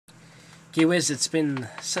Gee whiz, it's been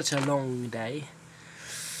such a long day.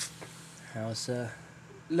 I was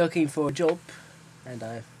looking for a job, and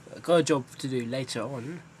I've got a job to do later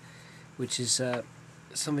on, which is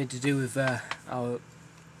something to do with our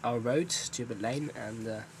road, Gibbet Lane,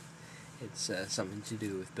 and it's something to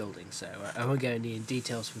do with building. So I won't go into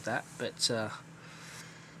details with that, but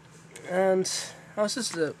and I was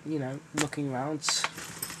just looking around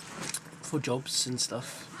for jobs and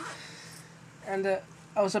stuff, and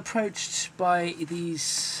I was approached by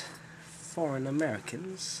these foreign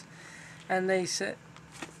Americans, and they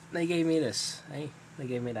gave me this, eh? They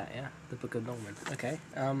gave me that, yeah? The Book of Mormon. Okay.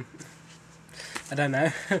 I don't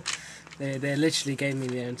know. they literally gave me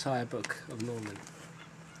the entire Book of Mormon,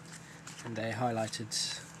 and they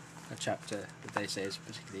highlighted a chapter that they say is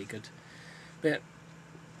particularly good. But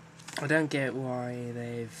I don't get why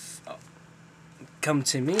they've come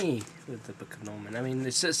to me with the Book of Mormon. I mean,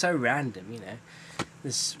 it's so random, you know.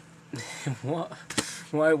 This, what?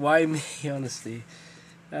 Why me? Honestly,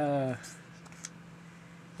 it's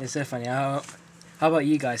so funny. How about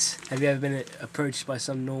you guys? Have you ever been approached by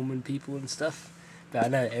some Norman people and stuff? But I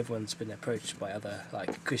know everyone's been approached by other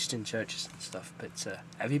Christian churches and stuff. But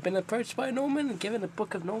have you been approached by a Norman and given a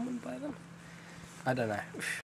Book of Mormon by them? I don't know.